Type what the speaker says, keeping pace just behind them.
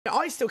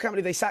I still can't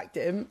believe they sacked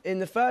him in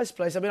the first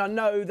place. I mean, I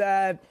know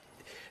they're...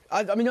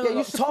 I mean, they're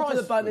not top of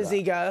the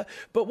Bundesliga,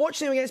 but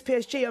watching him against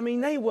PSG, I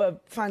mean, they were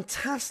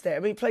fantastic. I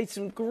mean, he played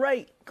some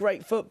great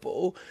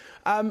football.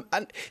 And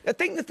I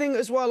think the thing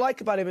as well I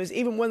like about him is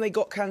even when they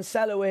got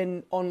Cancelo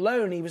in on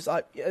loan, he was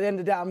like, at the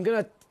end of the day, I'm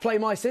going to play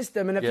my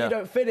system, and if you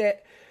don't fit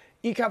it,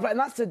 you can't play. And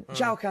that's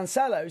João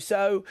Cancelo.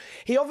 So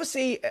he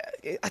obviously,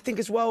 I think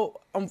as well,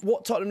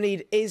 what Tottenham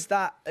need is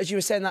that, as you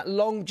were saying, that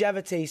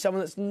longevity, someone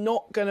that's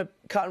not going to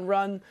cut and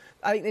run.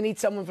 I think they need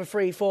someone for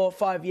 3, 4,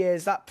 5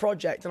 years, that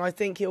project. And I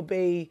think he'll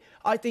be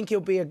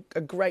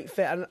a great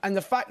fit. And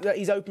the fact that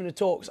he's open to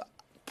talks,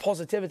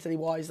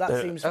 positivity-wise,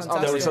 that seems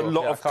fantastic. There is a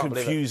lot of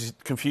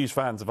confused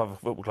fans of other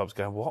football clubs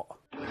going, what?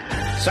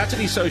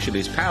 Saturday Social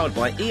is powered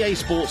by EA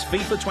Sports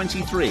FIFA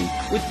 23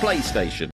 with PlayStation.